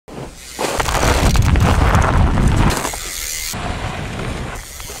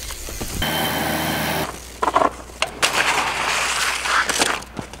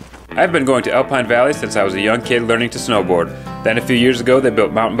I've been going to Alpine Valley since I was a young kid learning to snowboard. Then a few years ago they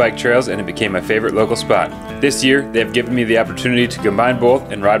built mountain bike trails and it became my favorite local spot. This year they have given me the opportunity to combine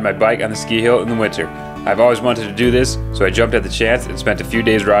both and ride my bike on the ski hill in the winter. I've always wanted to do this, so I jumped at the chance and spent a few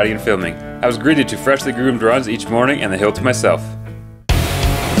days riding and filming. I was greeted to freshly groomed runs each morning and the hill to myself.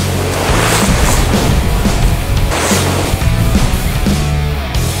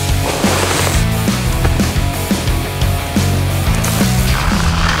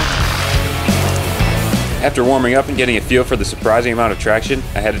 After warming up and getting a feel for the surprising amount of traction,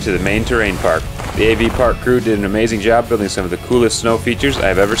 I headed to the main terrain park. The AV park crew did an amazing job building some of the coolest snow features I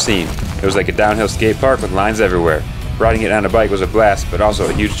have ever seen. It was like a downhill skate park with lines everywhere. Riding it on a bike was a blast, but also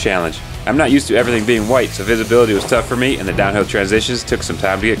a huge challenge. I'm not used to everything being white, so visibility was tough for me and the downhill transitions took some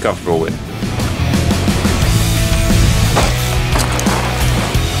time to get comfortable with.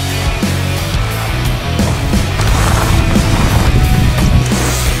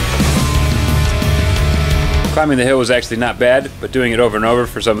 Climbing the hill was actually not bad, but doing it over and over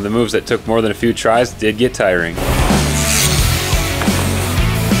for some of the moves that took more than a few tries did get tiring.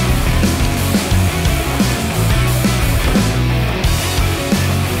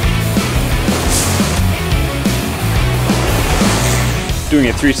 Doing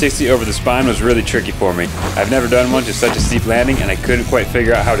a 360 over the spine was really tricky for me. I've never done one to such a steep landing and I couldn't quite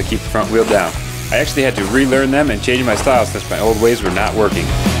figure out how to keep the front wheel down. I actually had to relearn them and change my style since my old ways were not working.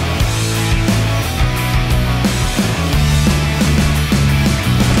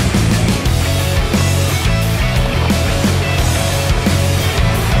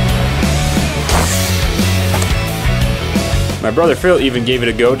 My brother Phil even gave it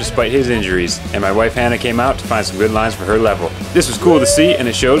a go despite his injuries, and my wife Hannah came out to find some good lines for her level. This was cool to see, and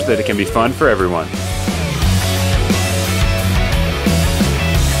it shows that it can be fun for everyone.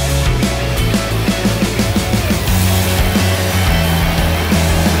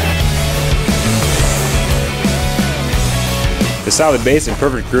 The solid base and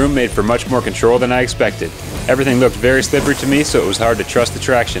perfect groom made for much more control than I expected. Everything looked very slippery to me, so it was hard to trust the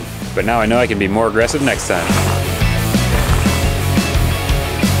traction, but now I know I can be more aggressive next time.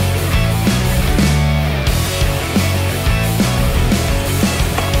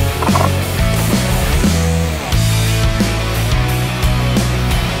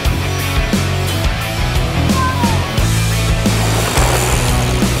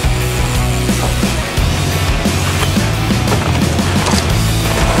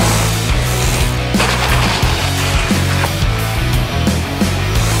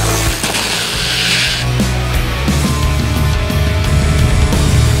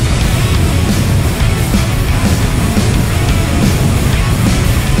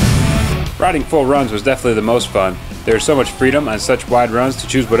 Riding full runs was definitely the most fun. There is so much freedom on such wide runs to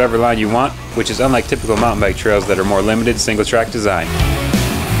choose whatever line you want, which is unlike typical mountain bike trails that are more limited single track design.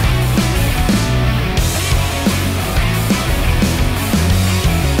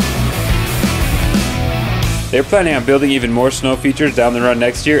 They are planning on building even more snow features down the run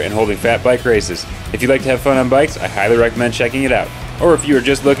next year and holding Fatbike races. If you like to have fun on bikes, I highly recommend checking it out. Or if you are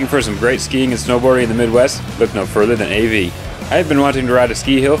just looking for some great skiing and snowboarding in the Midwest, look no further than AV. I have been wanting to ride a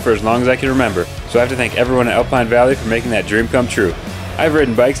ski hill for as long as I can remember, so I have to thank everyone at Alpine Valley for making that dream come true. I've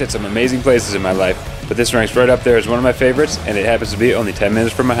ridden bikes at some amazing places in my life, but this ranks right up there as one of my favorites, and it happens to be only 10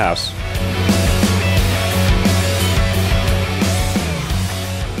 minutes from my house.